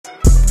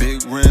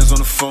Big rims on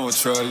the phone,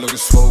 try looking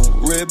swole.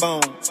 Red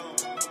bone.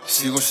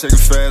 She gon' shake it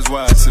fast,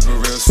 wide, tip it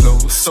real slow.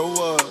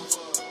 So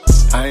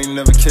I ain't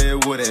never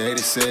cared what they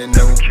said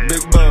no.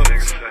 Big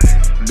bucks,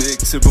 big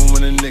tippin'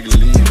 when a nigga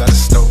leave out the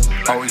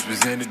stove. Always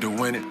presented to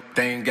win it,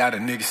 they ain't got a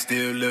nigga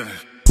still living.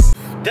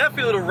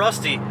 Definitely a little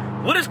rusty.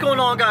 What is going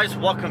on, guys?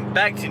 Welcome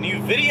back to a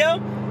new video.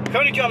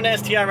 Currently driving an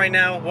STI right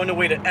now. We're on the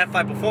way to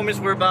F5 Performance.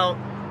 We're about,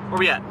 where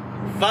we at?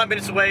 5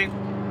 minutes away.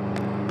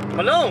 I'm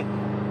alone.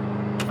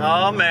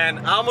 Oh man,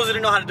 I almost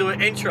didn't know how to do an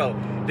intro.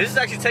 This is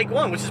actually take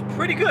one, which is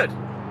pretty good.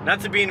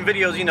 Not to be in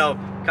videos, you know,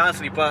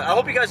 constantly, but I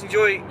hope you guys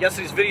enjoy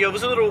yesterday's video. It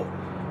was a little,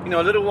 you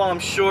know,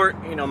 short,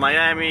 you know,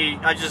 Miami.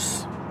 I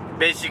just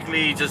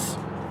basically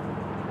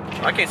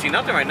I can't see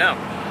nothing right now.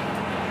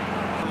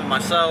 I'm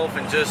myself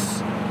and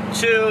just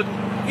chilled.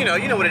 You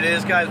know what it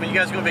is, guys. When you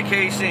guys go on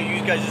vacation,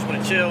 you guys just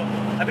want to chill.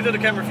 I've been to the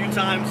camera a few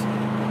times.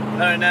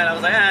 Other than that, I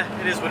was like,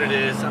 it is what it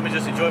is. I'm gonna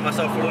just enjoy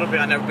myself for a little bit.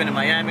 I've never been to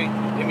Miami.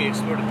 Let me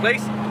explore the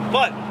place.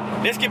 But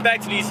let's get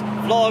back to these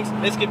vlogs.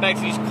 Let's get back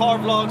to these car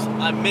vlogs.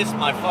 I miss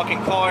my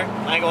fucking car.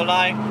 I ain't gonna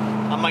lie.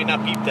 I might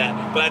not peep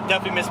that, but I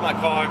definitely miss my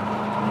car.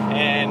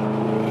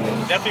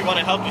 And definitely want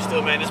to help you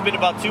still, man. It's been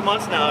about 2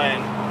 months now,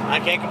 and I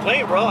can't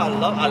complain, bro. I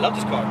love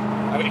this car.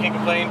 I really can't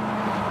complain.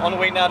 On the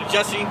way now to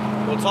Jesse.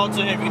 We'll talk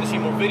to him. You're gonna see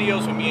more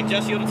videos from me and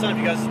Jesse all the time.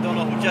 If you guys don't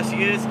know who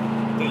Jesse is,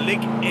 the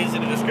link is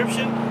in the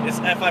description. It's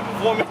F5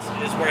 Performance.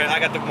 It's where I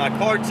got my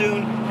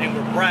cartoon, and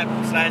we're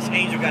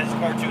Brap/Angel guys'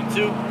 cartoon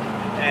too.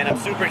 And I'm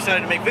super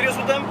excited to make videos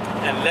with them.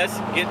 And let's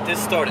get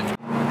this started.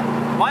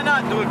 Why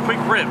not do a quick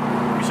rip?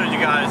 Let me show you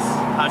guys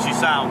how she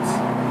sounds.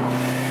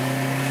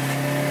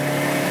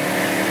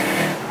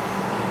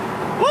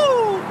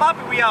 Woo!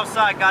 Poppy, we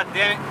outside,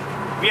 goddammit.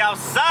 We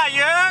outside,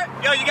 you heard?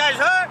 Yo, you guys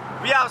heard?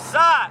 We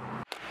outside.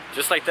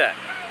 Just like that.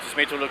 Just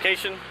made to a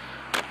location.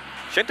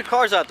 Check the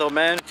cars out though,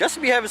 man. Just to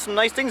be having some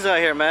nice things out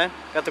here, man.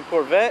 Got the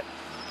Corvette,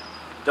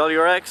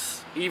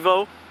 WRX,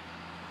 Evo,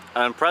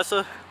 an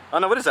Impreza. Oh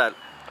no, what is that?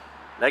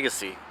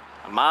 Legacy,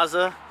 a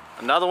Mazda,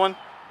 another one.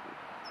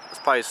 That's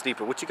probably a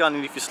sleeper. What you got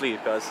underneath your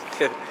sleeve, cuz?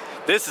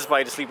 This is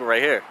probably the sleeper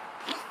right here.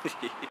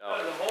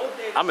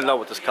 I'm in love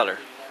with this color.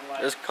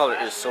 This color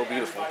is so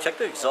beautiful. Check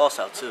the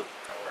exhaust out too.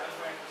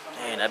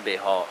 Man, that big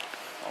hard.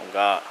 Oh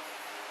God.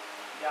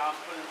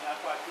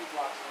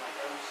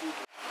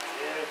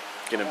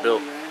 Getting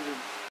built.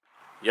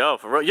 Yo,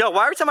 for real. Yo,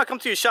 why every time I come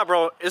to your shop,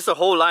 bro, it's the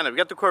whole lineup. You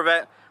got the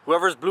Corvette.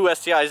 Whoever's blue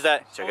STI is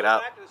that. Check it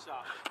out.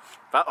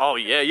 Oh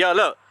yeah, yo,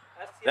 look.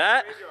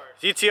 That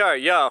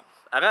GTR, yo,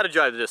 I gotta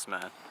drive this,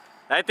 man.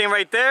 That thing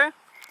right there,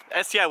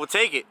 STI will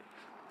take it.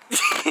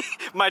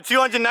 My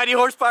 290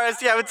 horsepower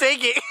STI will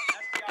take it.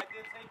 STI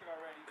did take it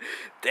already.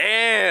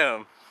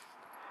 Damn.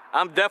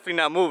 I'm definitely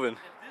not moving. If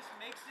this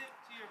makes it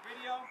to your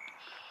video,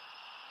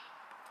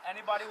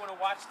 anybody want to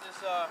watch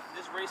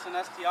this race in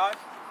STI,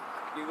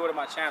 you can go to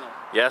my channel.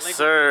 Yes,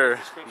 sir.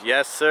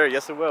 Yes, sir.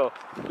 Yes, it will.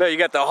 Look, you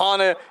got the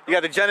Honda, you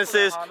got the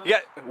Genesis. You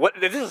got what?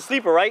 This is a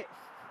sleeper, right?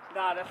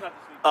 Nah, that's not the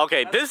sleeper.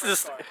 Okay, that's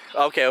this is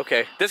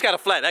okay. This got a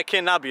flat. That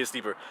cannot be a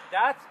sleeper.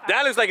 That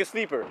looks like a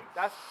sleeper.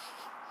 That's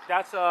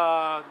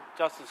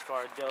Justin's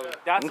car, Dylan.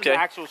 That's okay. An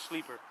actual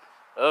sleeper.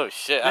 Oh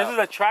shit. This is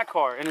a track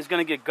car, and it's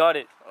gonna get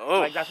gutted. Oh.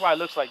 Like that's why it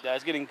looks like that.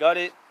 It's getting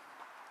gutted.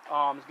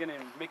 It's getting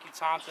Mickey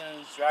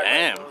Thompson's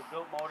drag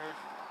built motor,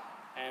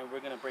 and we're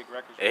gonna break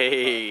records.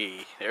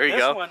 Hey, there you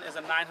go. This one is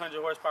a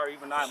 900 horsepower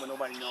even 9, but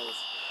nobody knows.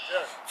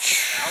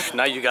 Sure.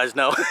 Now you guys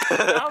know.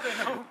 Now they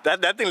know.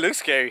 That thing looks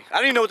scary. I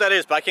don't even know what that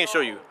is, but I can't show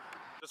you.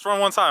 Just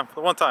run one time.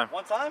 For one time.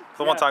 One time?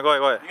 For one time. Go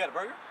ahead. Go ahead. You got a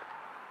burger?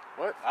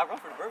 What? I'll run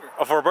for the burger.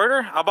 Oh, for a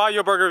burger? I'll buy you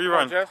a burger if you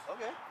run. Okay.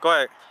 Go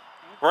ahead.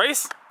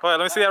 Race? Go ahead.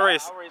 Let me see that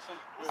race. I'll race him.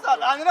 Let's not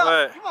line it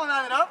up. Come on,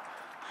 line it up.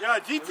 Yo,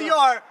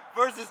 GTR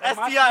versus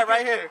STI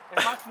right here.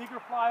 If my sneaker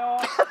fly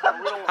off,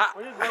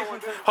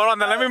 Hold on,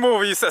 then let me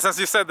move. Since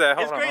you said that.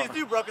 It's crazy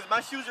too, bro, because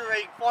my shoes are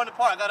already falling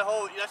apart. I got a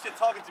whole that shit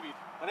talking to me.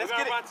 We're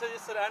gonna run to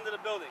the end of the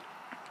building.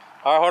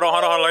 All right,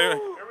 hold on.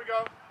 Here we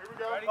go.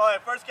 Ready? All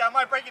right, first guy, I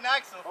might break an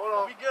axle. Hold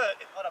on. Be good.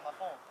 Hold on, my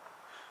phone.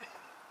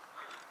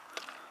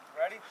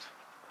 Ready?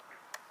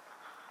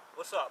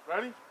 What's up?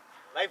 Ready?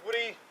 Life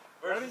Woody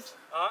versus...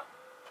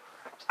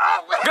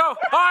 Go!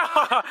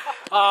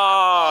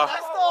 Oh! I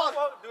stalled.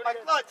 My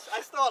clutch.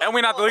 I stalled. And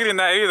we're not deleting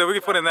that either. We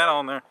can put in that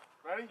on there.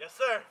 Ready? Yes,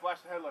 sir.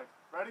 Flash the headlights.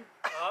 Ready?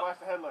 Flash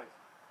the headlights.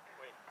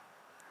 Wait.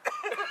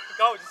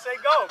 Go. Just say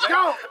go, man.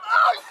 Go!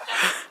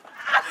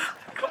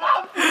 Come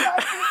on.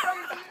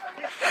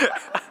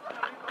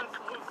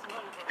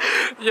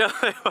 Yeah.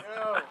 I'm got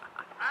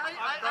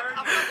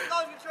the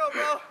launch control,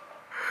 bro.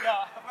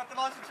 Yeah, I've got the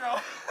launch control.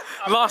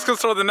 Launch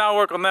control did not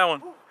work on that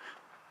one.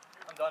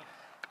 I'm done.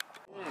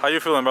 How you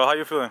feeling, bro? How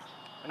you feeling?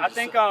 I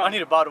think I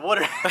need a bottle of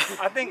water.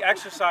 I think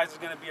exercise is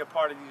gonna be a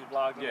part of these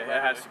vlogs. Yeah,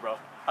 it has to, bro.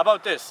 How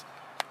about this?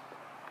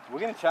 We're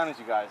gonna challenge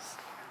you guys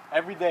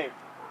every day.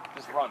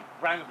 Just run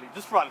randomly.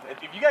 Just run.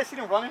 If you guys see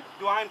them running,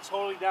 Dude, I'm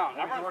totally down.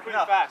 I run pretty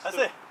out fast. That's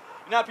too. it.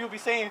 You know how people be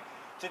saying,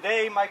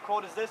 today my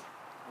quote is this: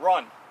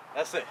 run.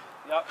 That's it.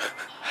 Yep.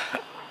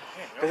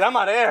 Because I'm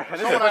out of air.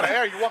 You're out of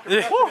air. You're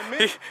walking faster than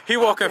me. He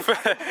walking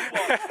fast.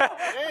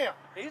 Damn.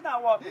 He's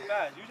not walking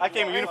fast. I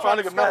came in uniform,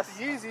 look a mess.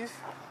 The Yeezys.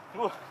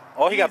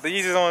 Oh, he got the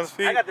Yeezys on his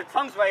feet. I got the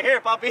tongues right here,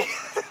 Poppy.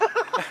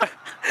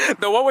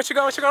 The what? What you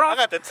got? What you got on? I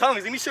got the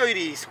tongues. Let me show you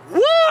these.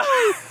 Woo!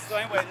 So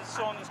anyway, just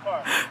show him this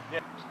car. Yeah.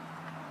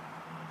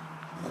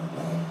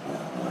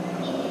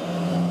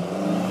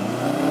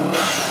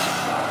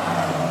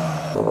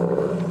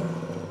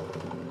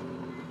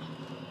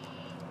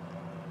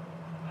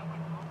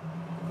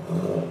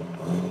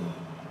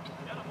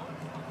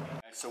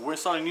 So we're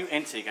installing a new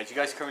intake. As you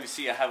guys currently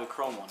see, I have a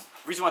chrome one.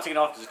 The reason why I'm taking it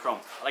off is it's chrome.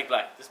 I like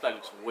black. This black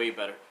looks way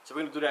better. So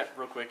we're gonna do that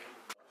real quick.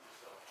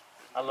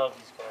 I love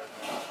these cars,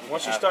 man.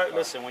 Once you start,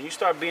 listen, when you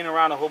start being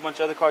around a whole bunch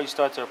of other cars, you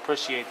start to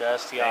appreciate the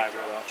STI,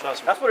 bro.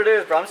 Trust me. That's what it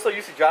is, bro. I'm so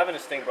used to driving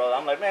this thing, bro.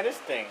 I'm like, man, this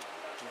thing.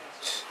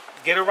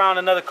 Get around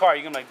another car,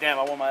 you're gonna be like, damn,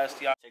 I want my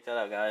STI. Check that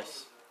out,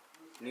 guys.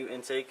 New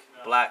intake,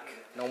 black.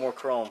 No more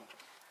chrome.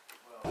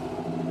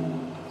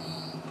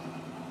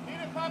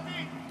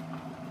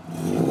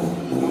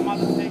 I'm about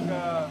to take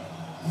yo,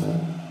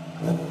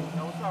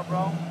 what's up,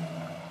 bro?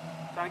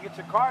 Trying to get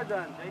your car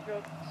done,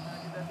 Jacob. Trying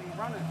to get that thing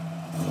running.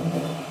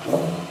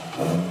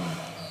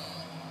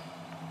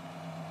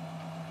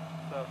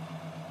 What's up?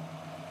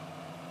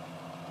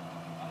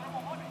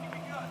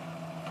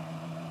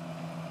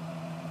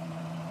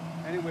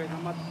 Anyways, I'm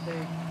about to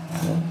take.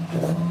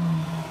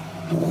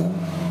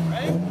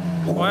 Ready?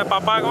 Go ahead,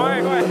 Papa. Go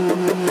ahead. Go ahead.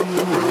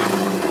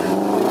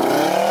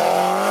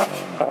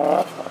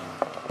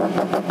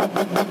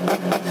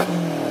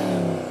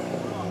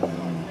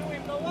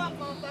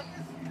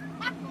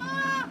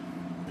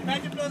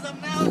 Imagine it blows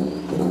up now.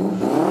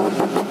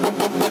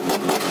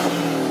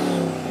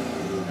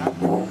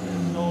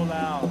 So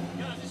loud.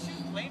 Yo, does this shoot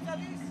flames at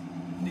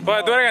least? Go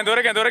ahead. Do it again. Do it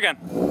again. Do it again.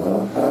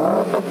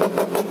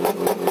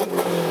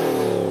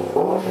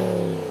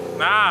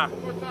 Nah.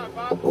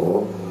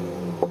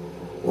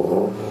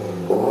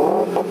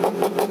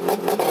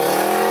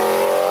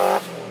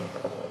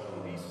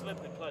 He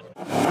slipped the clutch.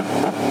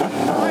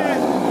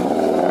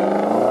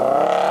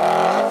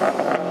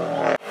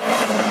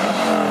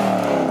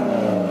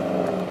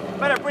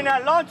 Better bring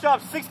that launch up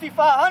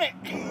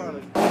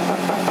 6,500.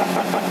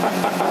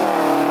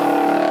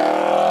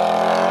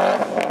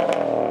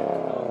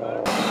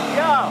 Yo,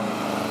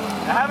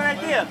 I have an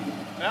idea.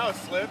 Now it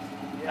slipped.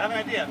 I have an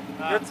idea.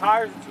 Your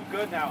tires are too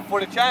good now. For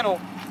the channel,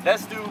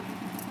 let's do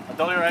a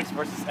WRX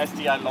versus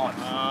STI launch.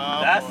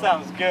 That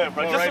sounds good,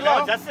 bro. For Just right a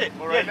launch, now? that's it.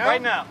 For Yeah, right now?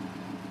 right now.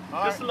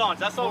 All Just a right. launch,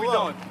 that's all we're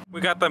Hold doing.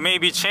 We got the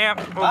maybe champ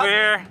over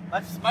here.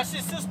 My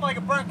shit still smell like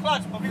a burnt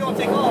clutch, but we gonna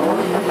take off.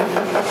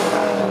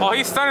 Oh,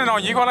 he's stunning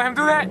on you. You gonna let him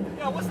do that?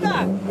 Yo, what's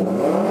that? What's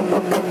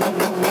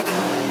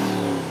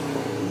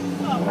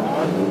up,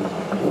 bro?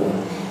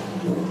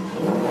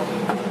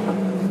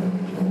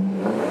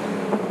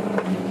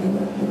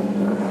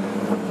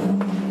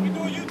 We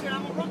do a U-turn,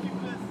 I'm a rookie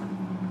for this.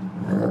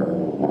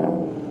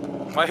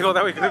 Why you go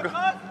that way? Yo, cuz,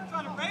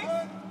 trying to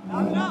race?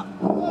 Knock it up.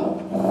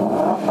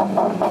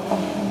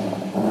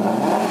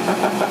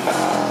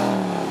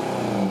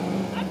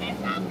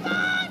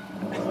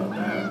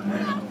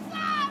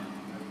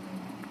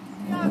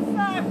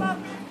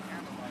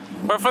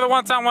 But for the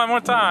one more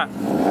time.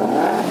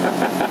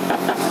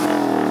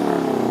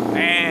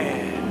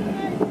 Man.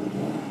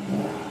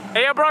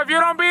 Hey, yo, bro, if you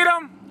don't beat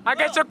him, I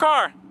get your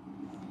car.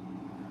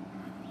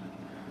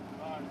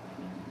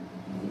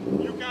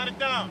 You got it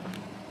down.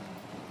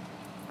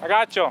 I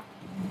got you.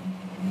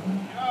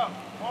 Yo,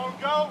 on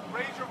go,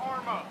 raise your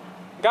arm up.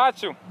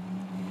 Got you.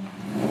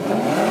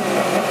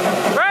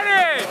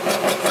 Ready,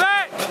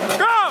 set,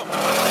 go!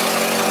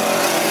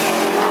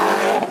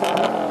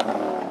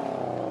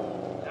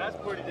 That's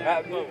pretty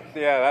damn close.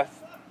 Yeah, that's...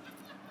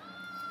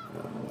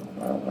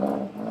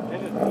 They're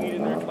just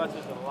eating their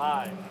clutches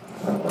alive.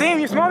 Damn,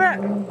 you smell that?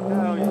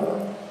 Hell yeah. You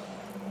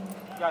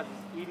guys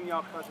just eating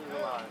y'all clutches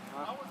alive,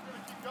 huh? I was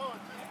gonna keep going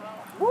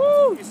too, bro.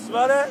 Woo! You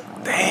smell that?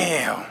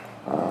 Damn.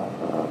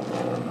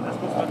 That's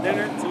what's for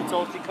dinner? 2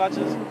 toasty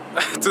clutches?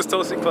 2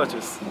 toasty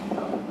clutches.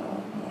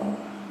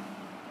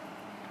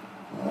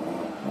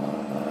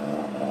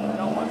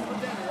 Yo, what's for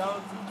dinner, yo?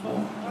 2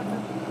 toasty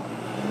clutches?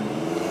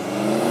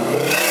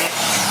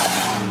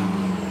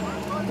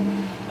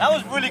 That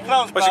was really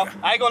close, bro. What you-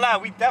 I ain't gonna lie,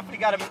 we definitely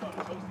gotta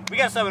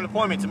set an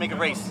appointment to make a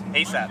race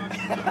ASAP.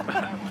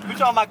 We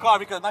on my car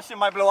because my shit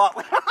might blow up.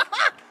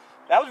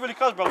 That was really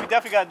close, bro. We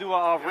definitely gotta do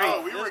a race.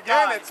 Oh, we were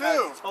getting it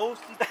too.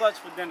 Toasty clutch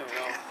for dinner,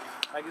 yo.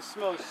 Like it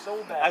smells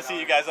so bad. I see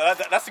you guys.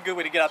 That's a good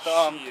way to get out the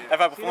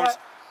F5 performance.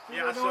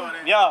 Yeah, I saw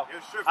that. Yo, It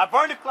was tripping. I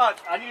burned the clutch.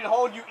 I needed a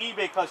whole new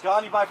eBay clutch. Y'all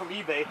only buy from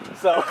eBay.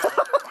 So,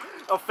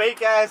 a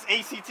fake ass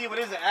ACT, what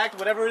is it, ACT,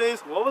 whatever it is.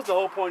 What was the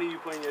whole point of you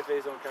putting your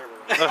face on camera?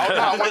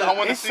 I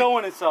want to He's see.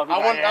 showing himself. I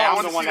want I'm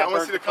to the one see. I that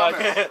want to see the burnt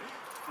comments. clutch.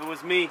 It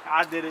was me.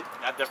 I did it.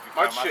 I definitely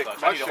My found my shit,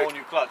 clutch. my I need a whole shit.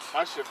 new clutch.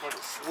 My shit fucking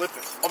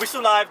slipping. Are we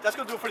still live? That's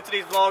gonna do it for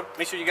today's vlog.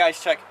 Make sure you guys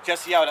check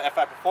Jesse out at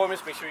F5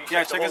 Performance. Make sure you Yeah,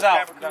 check check the us whole out.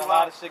 camera We got a crew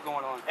lot out. of shit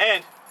going on.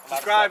 And of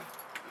subscribe.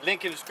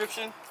 Link in the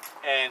description.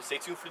 And stay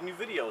tuned for the new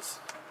videos.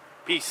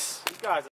 Peace. These guys